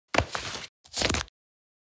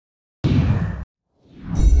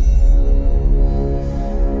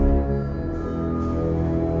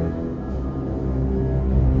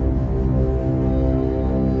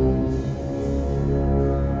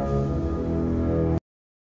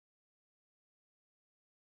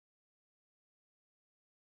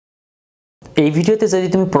এই ভিডিওতে যদি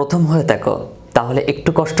তুমি প্রথম হয়ে থাকো তাহলে একটু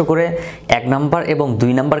কষ্ট করে 1 নাম্বার এবং 2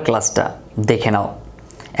 নাম্বার ক্লাসটা দেখে নাও।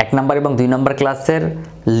 1 নাম্বার এবং 2 নাম্বার ক্লাসের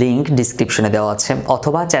লিংক ডেসক্রিপশনে দেওয়া আছে,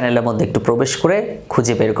 অথবা চ্যানেলের মধ্যে একটু প্রবেশ করে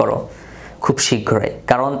খুঁজে বের করো খুব শীঘ্রই।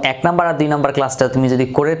 কারণ 1 নাম্বার আর 2 নাম্বার ক্লাসটা তুমি যদি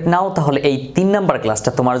করে নাও তাহলে এই 3 নাম্বার ক্লাসটা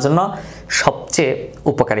তোমার জন্য সবচেয়ে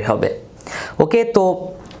উপকারী হবে। ওকে, তো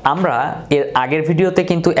আমরা এর আগের ভিডিওতে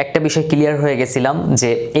কিন্তু একটা বিষয় ক্লিয়ার হয়ে গেছিলাম যে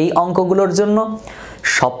এই অঙ্কগুলোর জন্য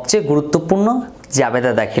সবচেয়ে গুরুত্বপূর্ণ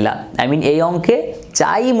জাবেদা দাখিলা। এই অঙ্কে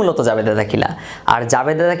চাই মূলত জাবেদা দাখিলা। আর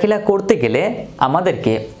জাবেদা দাখিলা করতে গেলে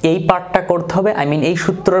আমাদেরকে এই পার্টটা করতে হবে, এই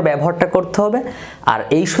সূত্রের ব্যবহারটা করতে হবে। আর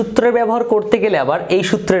এই সূত্রের ব্যবহার করতে গেলে আবার এই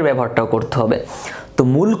সূত্রের ব্যবহারটাও করতে হবে। তো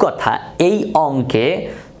মূল কথা, এই অঙ্কে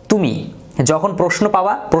তুমি যখন প্রশ্ন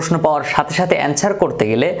পাওয়া, প্রশ্ন পাওয়ার সাথে সাথে অ্যান্সার করতে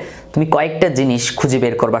গেলে তুমি কয়েকটা জিনিস খুঁজে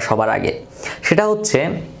বের করবা সবার আগে। সেটা হচ্ছে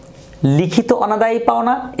লিখিত অনাদায়ী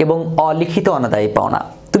পাওনা এবং অলিখিত অনাদায়ী পাওনা।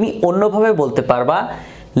 তুমি অন্যভাবে বলতে পারবা,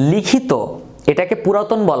 লিখিত এটাকে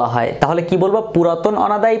পুরাতন বলা হয়, তাহলে কি বলবা? পুরাতন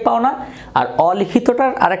অনাদায়ী পাওনা। আর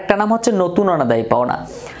অলিখিতটার আরেকটা নাম হচ্ছে নতুন অনাদায়ী পাওনা।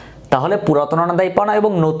 তাহলে পুরাতন অনাদায়ী পাওনা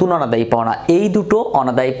এবং নতুন অনাদায়ী পাওনা, এই দুটো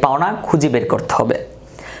অনাদায়ী পাওনা খুঁজে বের করতে হবে।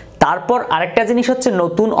 তারপর আরেকটা জিনিস হচ্ছে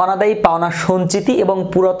নতুন অনাদায়ী পাওনা সঞ্চিতি এবং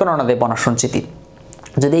পুরাতন অনাদায়ী পাওনা সঞ্চিতি।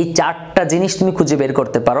 যদি এই 4টা জিনিস তুমি খুঁজে বের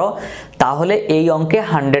করতে পারো তাহলে এই অঙ্কে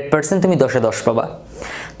 100% তুমি 10-এ 10 পাবা।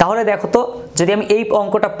 তাহলে দেখো তো, যদি আমি এই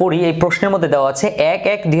অঙ্কটা পড়ি, এই প্রশ্নের মধ্যে দেওয়া আছে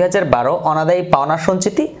 1/1/2012 অনাদায়ী পাওনা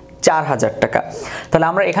সঞ্চিতি 4000 টাকা। তাহলে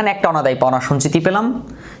আমরা এখানে একটা অনাদায়ী পাওনা সঞ্চিতি পেলাম।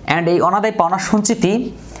 অ্যান্ড এই অনাদায়ী পাওনা সঞ্চিতি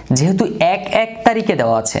যেহেতু 1/1 তারিখে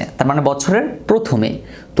দেওয়া আছে, তার মানে বছরের প্রথমে,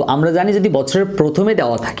 তো আমরা জানি যদি বছরের প্রথমে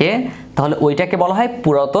দেওয়া থাকে তাহলে ওইটাকে বলা হয়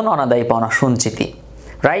পুরাতন অনাদায়ী পাওনা সঞ্চিতি,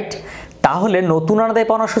 রাইট? তাহলে নতুন অনাদায়ী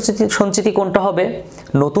পাওনা সঞ্চিতি কোনটা হবে?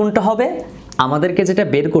 নতুনটা হবে আমাদেরকে যেটা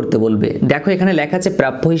বের করতে বলবে। দেখো এখানে লেখা আছে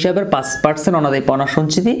প্রাপ্য হিসাবের 5% অনাদায়ী পাওনা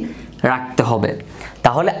সঞ্চিতি রাখতে হবে।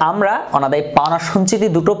 তাহলে আমরা অনাদায়ী পাওনা সঞ্চিতি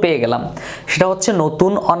দুটো পেয়ে গেলাম। সেটা হচ্ছে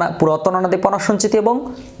পুরাতন অনাদায়ী পাওনা সঞ্চিতি এবং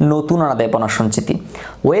নতুন অনাদায়ী পাওনা সঞ্চিতি।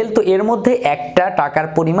 ওয়েল, তো এর মধ্যে একটা টাকার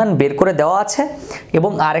পরিমাণ বের করে দেওয়া আছে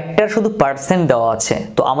এবং আরেকটার শুধু পার্সেন্ট দেওয়া আছে।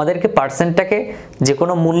 তো আমাদেরকে পার্সেন্টটাকে যে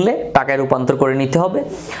কোনো মূল্যে টাকায় রূপান্তর করে নিতে হবে।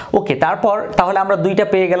 ওকে, তারপর তাহলে আমরা 2টা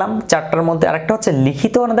পেয়ে গেলাম 4টার মধ্যে। আরেকটা হচ্ছে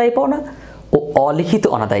লিখিত অনাদায়ী পাওনা ও অলিখিত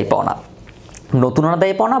অনাদায়ী পাওনা, নতুন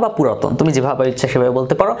অনাদায়ী পাওনা বা পুরাতন, তুমি যেভাবে ইচ্ছা সেভাবে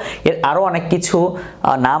বলতে পারো। এর আরও অনেক কিছু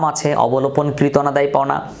নাম আছে, অবলোপনকৃত অনাদায়ী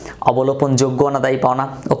পাওনা, অবলোপনযোগ্য অনাদায়ী পাওনা।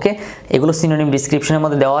 ওকে, এগুলো সিনোনিম ডেসক্রিপশনের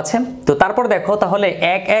মধ্যে দেওয়া আছে। তো তারপর দেখো, তাহলে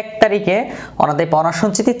 1/1 তারিখে অনাদায়ী পাওনা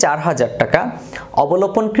সঞ্চিতি 4000 টাকা,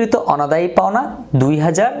 অবলোপনকৃত অনাদায়ী পাওনা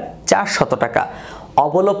 2400 টাকা।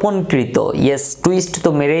 অবলোপনকৃত, ইয়েস, টুইস্ট তো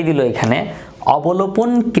মেরেই দিল এখানে।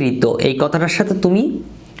 অবলোপনকৃত এই কথাটার সাথে তুমি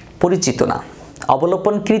পরিচিত না।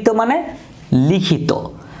 অবলোপনকৃত মানে লিখিত,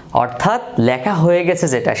 অর্থাৎ লেখা হয়ে গেছে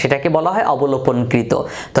যেটা, সেটাকে বলা হয় অবলোপনকৃত।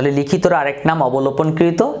 তাহলে লিখিতর আরেক নাম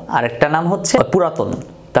অবলোপনকৃত, আরেকটা নাম হচ্ছে পুরাতন।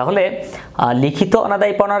 তাহলে লিখিত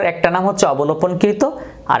অনাদায়ী পাওনার একটা নাম হচ্ছে অবলোপনকৃত,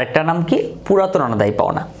 আরেকটা নাম কি? পুরাতন অনাদায়ী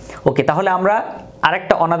পাওনা। ওকে, তাহলে আমরা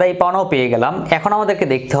আরেকটা অনাদায়ী পাওনাও পেয়ে গেলাম। এখন আমাদেরকে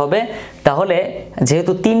দেখতে হবে, তাহলে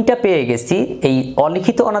যেহেতু 3টা পেয়ে গেছি, এই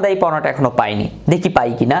অলিখিত অনাদায়ী পাওনাটা এখনো পাইনি, দেখি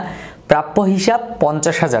পাই কিনা। প্রাপ্য হিসাব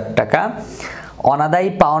 50,000 টাকা, অনাদায়ী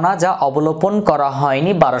পাওনা যা অবলোপন করা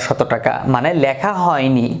হয়নি 1200 টাকা, মানে লেখা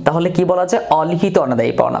হয়নি, তাহলে কি বলা যায়? অলিখিত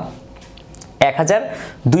অনাদায়ী পাওনা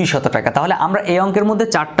 1200 টাকা। তাহলে আমরা এই অঙ্কের মধ্যে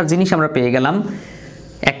 4টা জিনিস আমরা পেয়ে গেলাম।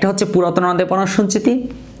 একটা হচ্ছে পুরাতন অনাদায়ী পাওনা সঞ্চিতি,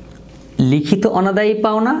 লিখিত অনাদায়ী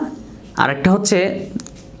পাওনা, আরেকটা হচ্ছে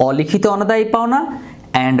অলিখিত অনাদায়ী পাওনা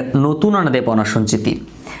অ্যান্ড নতুন অনাদায়ী পাওনা সঞ্চিতি।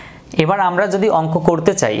 এবার আমরা যদি অঙ্ক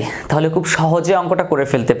করতে চাই তাহলে খুব সহজে অঙ্কটা করে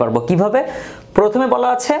ফেলতে পারবো। কিভাবে? প্রথমে বলা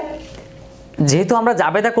আছে, যেহেতু আমরা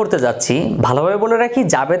জাবেদা করতে যাচ্ছি, ভালোভাবে বলে রাখি,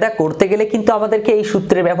 জাবেদা করতে গেলে কিন্তু আমাদেরকে এই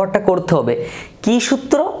সূত্রের ব্যবহারটা করতে হবে। কি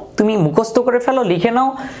সূত্র? তুমি মুখস্থ করে ফেলো, লিখে নাও।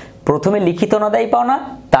 প্রথমে লিখিত অনাদায়ী পাওনা,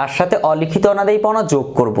 তার সাথে অলিখিত অনাদায়ী পাওনা যোগ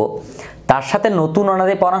করব, তার সাথে নতুন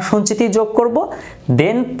অনাদায়ী পাওনা সঞ্চিতি যোগ করব,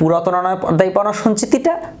 দেন পুরাতন অনাদায়ী পাওনা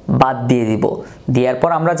সঞ্চিতিটা বাদ দিয়ে দিব। দেওয়ার পর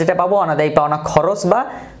আমরা যেটা পাবো অনাদায়ী পাওনা খরচ বা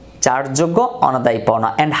চার্জযোগ্য অনাদায়ী পাওনা।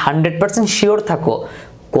 অ্যান্ড 100% শিওর থাকো,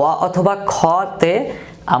 ক অথবা খতে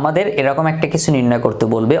আমাদের এরকম একটা কিছু নির্ণয় করতে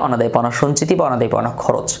বলবে, অনাদায়ী পাওনা সঞ্চিতি বা অনাদায়ী পাওনা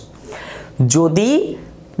খরচ। যদি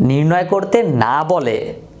নির্ণয় করতে না বলে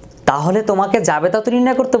তাহলে তোমাকে জাবেদা তো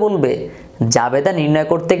নির্ণয় করতে বলবে। জাবেদা নির্ণয়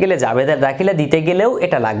করতে গেলে, জাবেদার দাখিলা দিতে গেলেও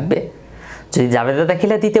এটা লাগবে। যদি জাবেদা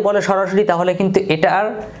দাখিলা দিতে বলে সরাসরি, তাহলে কিন্তু এটা আর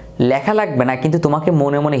লেখা লাগবে না, কিন্তু তোমাকে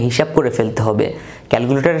মনে মনে হিসাব করে ফেলতে হবে,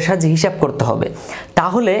 ক্যালকুলেটরের সাহায্যে হিসাব করতে হবে।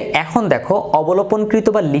 তাহলে এখন দেখো, অবলোপনকৃত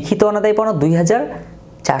বা লিখিত অনাদায়ী পাওনা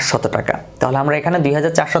 2400 টাকা। তাহলে আমরা এখানে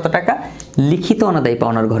 2400 টাকা লিখিত অনাদায়ী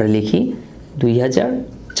পাওনার ঘরে লিখি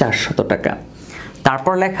 2400 টাকা।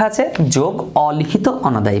 তারপর লেখা আছে যোগ অলিখিত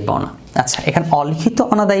অনাদায়ী পাওনা। আচ্ছা, এখানে অলিখিত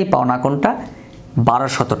অনাদায়ী পাওনা কোনটা?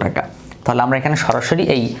 1200 টাকা। তাহলে আমরা এখানে সরাসরি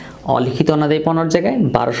এই অলিখিত অনাদায়ী পাওনার জায়গায়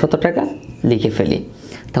 1200 টাকা লিখে ফেলি।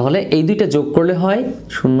 তাহলে এই দুইটা যোগ করলে হয়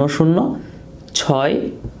 006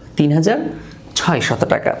 3600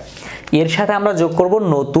 টাকা। এর সাথে আমরা যোগ করব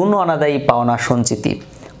নতুন অনাদায়ী পাওনা সঞ্চিতি।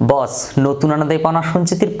 বস, নতুন অনাদায়ী পাওনা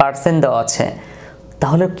সঞ্চিতির পার্সেন্ট দেওয়া আছে,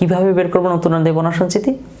 তাহলে কিভাবে বের করব নতুন অনাদায়ী পাওনা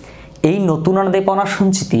সঞ্চিতি? এই নতুন অনাদায়ী পাওনা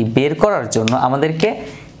সঞ্চিতি বের করার জন্য আমাদেরকে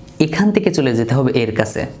এখান থেকে চলে যেতে হবে এর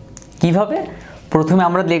কাছে। কিভাবে? প্রথমে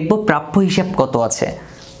আমরা লিখব প্রাপ্য হিসাব কত আছে,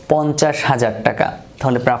 50,000 টাকা।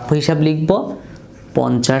 তাহলে প্রাপ্য হিসাব লিখব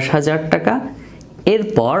 50,000 টাকা।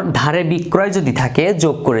 এরপর ধারে বিক্রয় যদি থাকে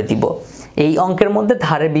যোগ করে দিব। এই অঙ্কের মধ্যে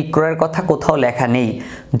ধারে বিক্রয়ের কথা কোথাও লেখা নেই,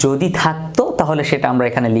 যদি থাকতো তাহলে সেটা আমরা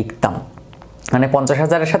এখানে লিখতাম, মানে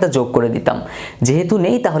 50,000-এর সাথে যোগ করে দিতাম। যেহেতু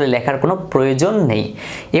নেই তাহলে লেখার কোনো প্রয়োজন নেই।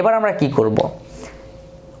 এবার আমরা কি করব?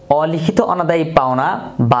 অলিখিত অনাদায়ী পাওনা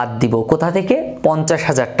বাদ দিব। কোথা থেকে?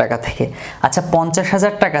 50,000 টাকা থেকে। আচ্ছা,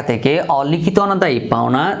 50,000 টাকা থেকে অলিখিত অনাদায়ী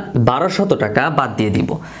পাওনা 1200 টাকা বাদ দিয়ে দিব।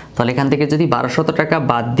 তাহলে এখান থেকে যদি 1200 টাকা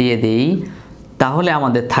বাদ দিয়ে দেই তাহলে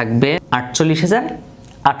আমাদের থাকবে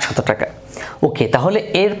 48,800 টাকা। ওকে, তাহলে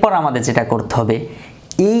এরপর আমাদের যেটা করতে হবে,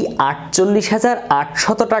 এই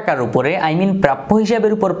 48,800 টাকার উপরে প্রাপ্য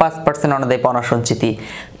হিসাবের উপর 5% অনাদায়ী পাওনা সঞ্চিতি।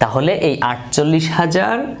 তাহলে এই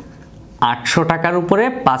 48,800 টাকার উপরে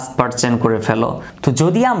 5% করে ফেলো। তো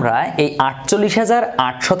যদি আমরা এই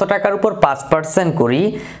 48,800 টাকার উপর 5% করি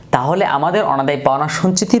তাহলে আমাদের অনাদায়ী পাওনা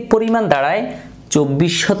সঞ্চিতির পরিমাণ দাঁড়ায়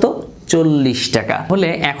 2440 টাকা। হলে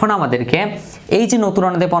এখন আমাদেরকে এই যে নতুন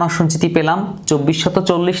অনাদায়ী পাওনা সঞ্চিতি পেলাম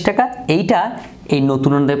 2440 টাকা, এইটা এই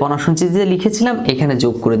নতুন অনাদায়ী পাওনা সঞ্চিতিতে লিখেছিলাম এখানে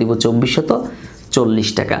যোগ করে দিব 2440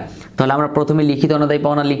 টাকা। তাহলে আমরা প্রথমে লিখিত অনাদায়ী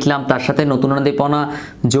পাওনা লিখলাম, তার সাথে নতুন অনাদায়ী পাওনা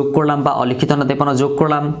যোগ করলাম বা অলিখিত অনাদায়ী পাওনা যোগ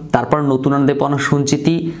করলাম, তারপর নতুন অনাদায়ী পাওনা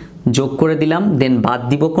সঞ্চিতি যোগ করে দিলাম, দেন বাদ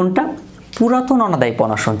দিব কোনটা? পুরাতন অনাদায়ী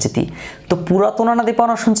পাওনা সঞ্চিতি। তো পুরাতন অনাদায়ী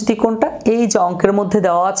পাওনা সঞ্চিতি কোনটা? এই যে অঙ্কের মধ্যে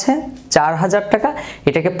দেওয়া আছে 4000 টাকা,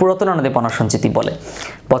 এটাকে পুরাতন অনাদায়ী পাওনা সঞ্চিতি বলে।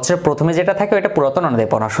 বছরের প্রথমে যেটা থাকে ওটা পুরাতন অনাদায়ী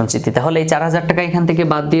পাওনা সঞ্চিতি। তাহলে এই 4000 টাকা এখান থেকে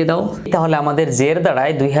বাদ দিয়ে দাও, তাহলে আমাদের জের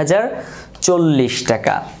দাঁড়ায় 2040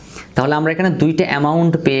 টাকা। তাহলে আমরা এখানে দুইটা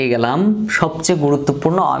অ্যামাউন্ট পেয়ে গেলাম, সবচেয়ে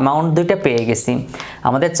গুরুত্বপূর্ণ অ্যামাউন্ট দুইটা পেয়ে গেছি।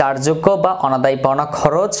 আমাদের চারযোগ্য বা অনাদায়ী পাওনা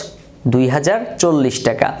খরচ 2040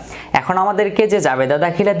 টাকা। এখন আমাদেরকে যে জাবেদা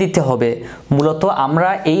দাখিলা দিতে হবে, মূলত আমরা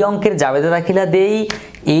এই অঙ্কের জাবেদা দাখিলা দেই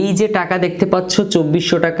এই যে টাকা দেখতে পাচ্ছ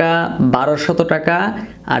 2400 টাকা, 1200 টাকা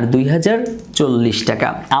আর 2040 টাকা।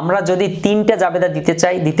 আমরা যদি তিনটা জাবেদা দিতে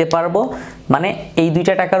চাই দিতে পারবো, মানে এই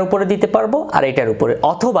দুইটা টাকার উপরে দিতে পারবো আর এটার উপরে,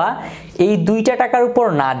 অথবা এই দুইটা টাকার উপর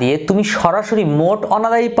না দিয়ে তুমি সরাসরি মোট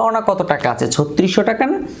অনাদায়ী পাওনা কত টাকা আছে 3600 টাকা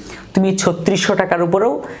না, তুমি 3600 টাকার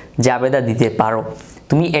উপরেও জাবেদা দিতে পারো।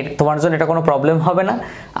 তোমার জন্য এটা কোনো প্রবলেম হবে না।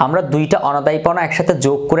 আমরা দুইটা অনাদায়ী পাওনা একসাথে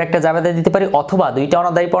যোগ করে একটা জাবেদা দিতে পারি, অথবা দুইটা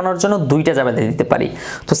অনাদায়ী পাওনার জন্য দুইটা জাবেদা দিতে পারি।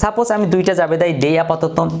 তো সাপোজ আমি দুইটা জাবেদাই দেই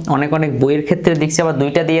আপাতত, অনেক বইয়ের ক্ষেত্রে দেখছি আবার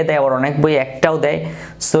দুইটা দিয়ে দেয়, আবার অনেক বই একটাও দেয়,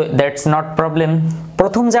 সো দ্যাটস নট প্রবলেম।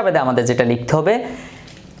 প্রথম জাবেদা আমাদের যেটা লিখতে হবে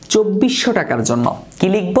 2400 টাকার জন্য কি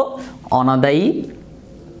লিখব? অনাদায়ী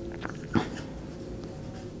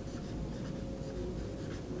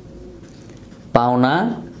পাওনা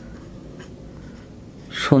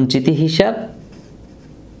সঞ্চিতি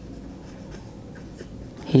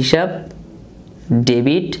হিসাব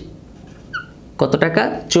ডেবিট কত টাকা?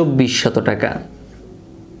 2400 টাকা।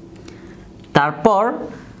 তারপর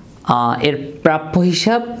এর প্রাপ্য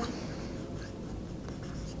হিসাব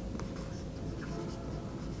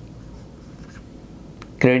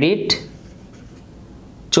ক্রেডিট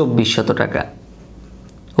 2400 টাকা।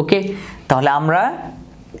 ওকে, তাহলে আমরা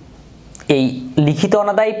এই লিখিত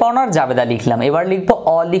অনাদায়ী পাওনার জাবেদা লিখলাম। এবার লিখব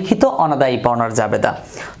অলিখিত অনাদায়ী পাওনার জাবেদা।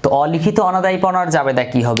 তো অলিখিত অনাদায়ী পাওনার জাবেদা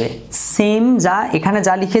কি হবে? সেম যা এখানে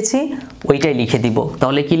যা লিখেছি ওইটাই লিখে দিব।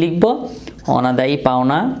 তাহলে কি লিখব? অনাদায়ী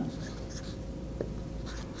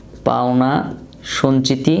পাওনা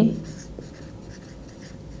সঞ্চিতি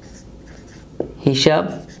হিসাব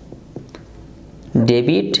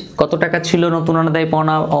ডেবিট কত টাকা ছিল নতুন অনাদায়ী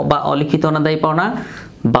পাওনা বা অলিখিত অনাদায়ী পাওনা?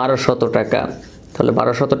 1200 টাকা। তাহলে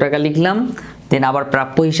 1200 টাকা লিখলাম, দেন আবার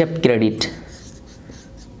প্রাপ্য হিসাব ক্রেডিট,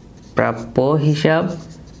 প্রাপ্য হিসাব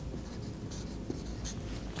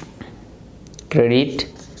ক্রেডিট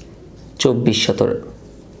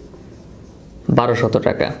 1200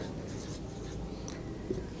 টাকা।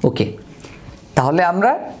 ওকে, তাহলে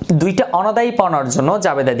আমরা দুইটা অনাদায়ী পাওনার জন্য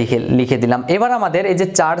জাবেদা লিখে দিলাম। এবার আমাদের এই যে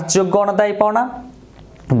চার্জযোগ্য অনাদায়ী পাওনা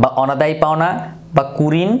বা অনাদায়ী পাওনা বা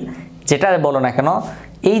কুরিন যেটা বলো না কেন,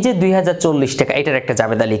 এই যে 2040 টাকা এটার একটা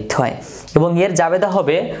জাবেদা লিখতে হয় এবং এর জাবেদা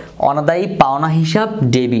হবে অনাদায়ী পাওনা হিসাব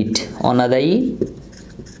ডেবিট, অনাদায়ী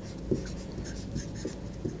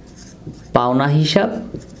পাওনা হিসাব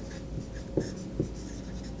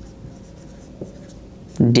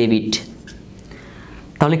ডেবিট।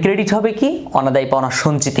 তাহলে ক্রেডিট হবে কি অনাদায়ী পাওনা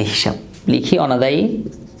সঞ্চিতি হিসাব, লিখি অনাদায়ী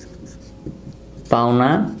পাওনা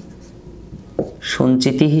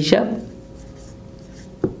সঞ্চিতি হিসাব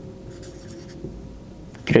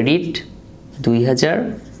ক্রেডিট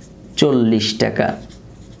 2040 টাকা।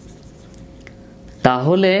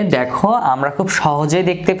 তাহলে দেখো আমরা খুব সহজেই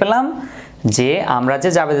দেখতে পেলাম যে আমরা যে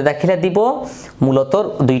জাবেদা দাখিলা দিব মূলত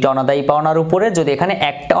দুইটা অনাদায়ী পাওনার উপরে, যদি এখানে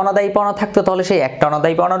একটা অনাদায়ী পাওনা থাকতো তাহলে সেই একটা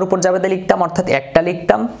অনাদায়ী পাওনার উপর জাবেদা লিখতাম, অর্থাৎ একটা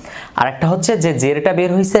লিখতাম। আর একটা হচ্ছে যে যেটা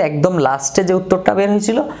বের হয়েছে একদম লাস্টে যে উত্তরটা বের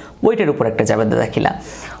হয়েছিল ওইটার উপর একটা জাবেদা দাখিলা।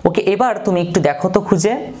 ওকে, এবার তুমি একটু দেখো তো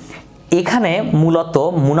খুঁজে এখানে মূলত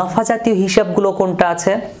মুনাফা জাতীয় হিসাবগুলো কোনটা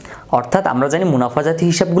আছে। অর্থাৎ আমরা জানি মুনাফা জাতীয়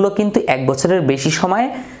হিসাবগুলো কিন্তু এক বছরের বেশি সময়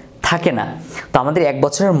থাকে না, তো আমাদের এক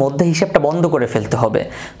বছরের মধ্যে হিসাবটা বন্ধ করে ফেলতে হবে।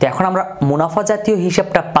 তো এখন আমরা মুনাফা জাতীয়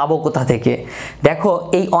হিসাবটা পাবো কোথা থেকে? দেখো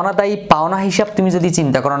এই অনাদায়ী পাওনা হিসাব তুমি যদি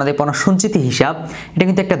চিন্তা করো, অনাদায়ী পাওনা সঞ্চিতি হিসাব এটা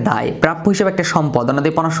কিন্তু একটা দায়, প্রাপ্য হিসাব একটা সম্পদ,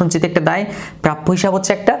 অনাদায়ী পাওনা সঞ্চিতি একটা দায়, প্রাপ্য হিসাব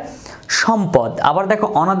হচ্ছে একটা সম্পদ। আবার দেখো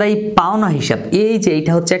অনাদায়ী পাওনা হিসাব এই যে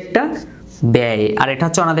এটা হচ্ছে একটা ব্যয়, আর এটা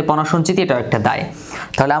হচ্ছে অনাদায়ী পাওনা সঞ্চিতি, এটাও একটা দায়।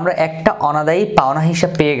 তাহলে আমরা একটা অনাদায়ী পাওনা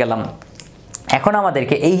হিসাব পেয়ে গেলাম। এখন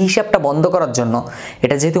আমাদেরকে এই হিসাবটা বন্ধ করার জন্য,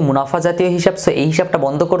 এটা যেহেতু মুনাফা জাতীয় হিসাব, সো এই হিসাবটা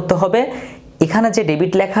বন্ধ করতে হবে। এখানে যে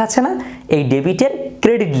ডেবিট লেখা আছে না, এই ডেবিটের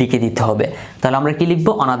ক্রেডিট লিখে দিতে হবে। তাহলে আমরা কি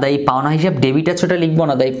লিখবো? অনাদায়ী পাওনা হিসাব ডেবিট আছে ওটা লিখবো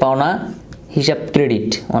অনাদায়ী পাওনা হিসাব ক্রেডিট,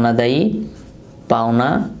 অনাদায়ী পাওনা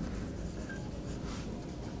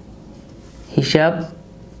হিসাব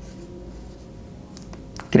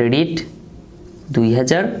ক্রেডিট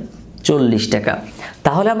 2040 টাকা।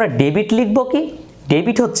 তাহলে আমরা ডেবিট লিখবো কি?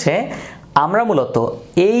 ডেবিট হচ্ছে আমরা মূলত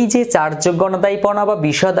এই যে চার্জযোগ্য অনাদায়ী পাওনা বা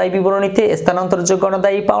বিষয় দায় বিবরণীতে স্থানান্তরযোগ্য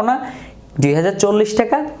অনাদায়ী পাওনা 2040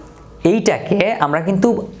 টাকা, এইটাকে আমরা কিন্তু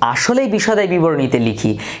আসলেই বিষয় দায় বিবরণীতে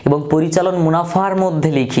লিখি এবং পরিচালন মুনাফার মধ্যে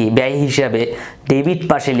লিখি, ব্যয় হিসাবে ডেবিট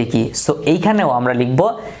পাশে লিখি। সো এইখানেও আমরা লিখব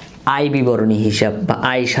আয় বিবরণী হিসাব বা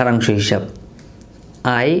আয় সারাংশ হিসাব,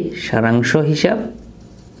 আয় সারাংশ হিসাব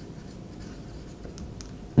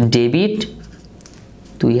ডেবিট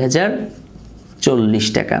 2040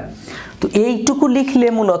 টাকা। তো এইটুকু লিখলে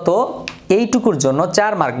মূলত এইটুকুর জন্য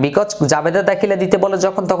 4 মার্ক, বিকজ জাবেদা দাখিলা দিতে বলে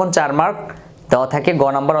যখন তখন 4 মার্ক দেওয়া থাকে গ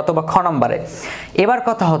নাম্বার অথবা খ নাম্বারে। এবার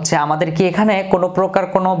কথা হচ্ছে আমাদের কি এখানে কোনো প্রকার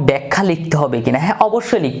কোনো ব্যাখ্যা লিখতে হবে কিনা? হ্যাঁ,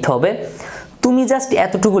 অবশ্যই লিখতে হবে। তুমি জাস্ট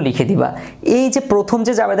এতটুকু লিখে দিবা, এই যে প্রথম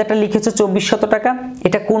যে জাবেদাটা লিখেছো 2400 টাকা,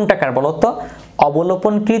 এটা কোন টাকার বলো তো?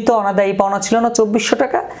 অবলোপনকৃত অনাদায়ী পাওনা ছিল না 2400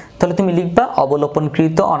 টাকা, তাহলে তুমি লিখবা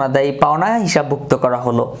অবলোপনকৃত অনাদায়ী পাওনা হিসাবভুক্ত করা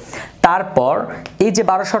হলো। তারপর এই যে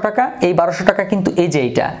 1200 টাকা, এই 1200 টাকা কিন্তু এই যে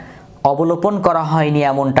এইটা অবলোপন করা হয়নি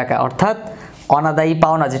এমন টাকা, অর্থাৎ অনাদায়ী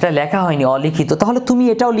পাওনা যেটা লেখা হয়নি অলিখিত, তাহলে তুমি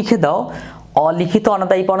এটাও লিখে দাও অলিখিত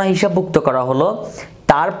অনাদায়ী পাওনা হিসাবভুক্ত করা হলো।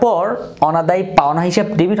 তারপর অনাদায়ী পাওনা হিসাব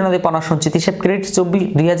ডেবিট, অনাদায়ী পাওনা সঞ্চিতি হিসাব ক্রেডিট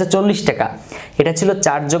 2040 টাকা, এটা ছিল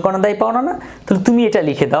চার্জযোগ্য অনাদায়ী পাওনা না? তাহলে তুমি এটা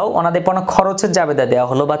লিখে দাও অনাদায়ী পাওনা খরচের জাবেদা দেওয়া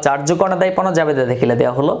হলো বা চার্জযোগ্য অনাদায়ী পাওনা জাবেদা দাখিলা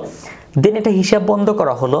দেওয়া হলো, দেন এটা হিসাব বন্ধ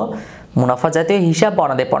করা হলো, মুনাফা জাতীয় হিসাব বা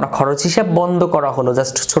অনাদায়ী পাওনা খরচ হিসাব বন্ধ করা হলো,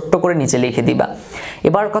 জাস্ট ছোট্ট করে নিচে লিখে দিবা।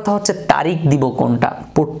 এবার কথা হচ্ছে তারিখ দিব কোনটা?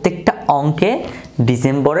 প্রত্যেকটা অঙ্কে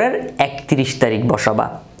ডিসেম্বরের 31 তারিখ বসাবা,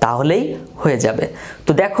 তাহলেই হয়ে যাবে।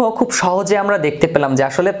 তো দেখো খুব সহজে আমরা দেখতে পেলাম যে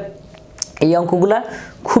আসলে এই অঙ্কগুলা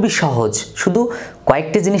খুবই সহজ, শুধু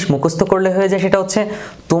কয়েকটি জিনিস মুখস্থ করলে হয়ে যায়। সেটা হচ্ছে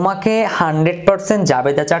তোমাকে 100%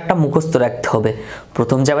 জাবেদা চারটা মুখস্থ রাখতে হবে।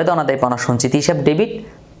 প্রথম জাবেদা অনাদায়ী পাওনা সঞ্চিতি হিসাব ডেবিট,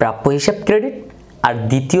 প্রাপ্য হিসাব ক্রেডিট, আর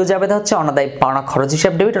দ্বিতীয় জাবেদা হচ্ছে অনাদায়ী পাওনা খরচ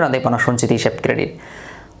হিসাব ডেবিট, অনাদায়ী পাওনা সঞ্চিতি হিসাব ক্রেডিট।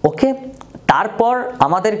 ওকে, তারপর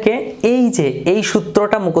আমাদেরকে এই যে এই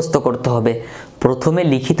সূত্রটা মুখস্থ করতে হবে। প্রথমে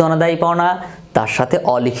লিখিত অনাদায়ী পাওনা, তার সাথে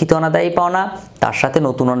অলিখিত অনাদায়ী পাওনা, তার সাথে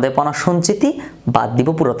নতুন অনাদায়ী পাওনা সঞ্চিতি, বাদ দিব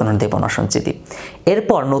পুরাতন অনাদায়ী পাওনা সঞ্চিতি।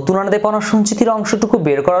 এরপর নতুন অনাদায়ী পাওনা সঞ্চিতির অংশটুকু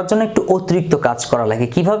বের করার জন্য একটু অতিরিক্ত কাজ করা লাগে।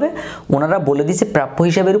 কিভাবে? ওনারা বলে দিয়েছে প্রাপ্য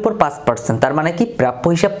হিসাবের উপর 5%, তার মানে কি প্রাপ্য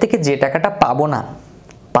হিসাব থেকে যে টাকাটা পাবো না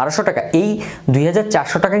 1200 টাকা, এই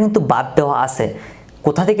 2400 টাকা কিন্তু বাদ দেওয়া আছে।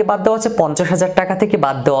 কোথা থেকে বাদ দেওয়া আছে? 50,000 টাকা থেকে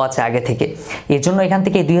বাদ দেওয়া আছে আগে থেকে। এর জন্য এখান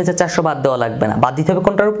থেকে 2400 বাদ দেওয়া লাগবে না, বাদ দিতে হবে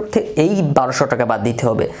কোনটার উপর থেকে? এই 1200 টাকা বাদ দিতে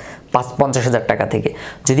হবে 50,000 টাকা থেকে।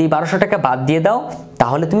 যদি এই 1200 টাকা বাদ দিয়ে দাও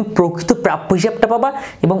তাহলে তুমি প্রকৃত প্রাপ্য হিসাবটা পাবা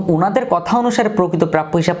এবং ওনাদের কথা অনুসারে প্রকৃত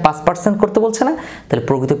প্রাপ্য হিসাব 5% করতে বলছে না, তাহলে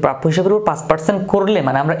প্রকৃত প্রাপ্য হিসাবের উপর 5% করলে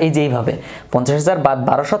মানে আমরা এই যেইভাবে 50,000 বাদ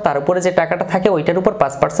 1200 তার উপরে যে টাকাটা থাকে ওইটার উপর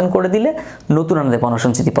 5% করে দিলে নতুন অনাদি পাওনা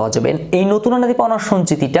সঞ্চিতি পাওয়া যাবে। এই নতুন অনাদি পাওনা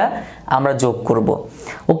সঞ্চিতিটা আমরা যোগ করব।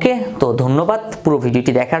 ওকে, তো ধন্যবাদ পুরো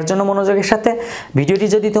ভিডিওটি দেখার জন্য মনোযোগের সাথে। ভিডিওটি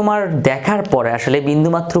যদি তোমার দেখার পরে আসলে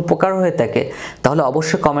বিন্দুমাত্র উপকার হয়ে থাকে তাহলে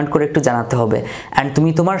অবশ্যই কমেন্ট করে একটু জানাতে হবে অ্যান্ড তুমি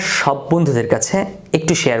তোমার সব বন্ধুদের কাছে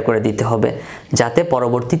একটু শেয়ার করে দিতে হবে, যাতে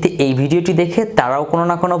পরবর্তীতে এই ভিডিওটি দেখে তারাও কোনো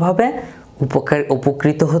না কোনোভাবে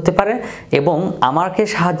উপকৃত হতে পারে। এবং আমাকে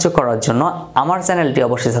সাহায্য করার জন্য আমার চ্যানেলটি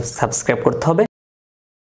অবশ্যই সাবস্ক্রাইব করতে হবে।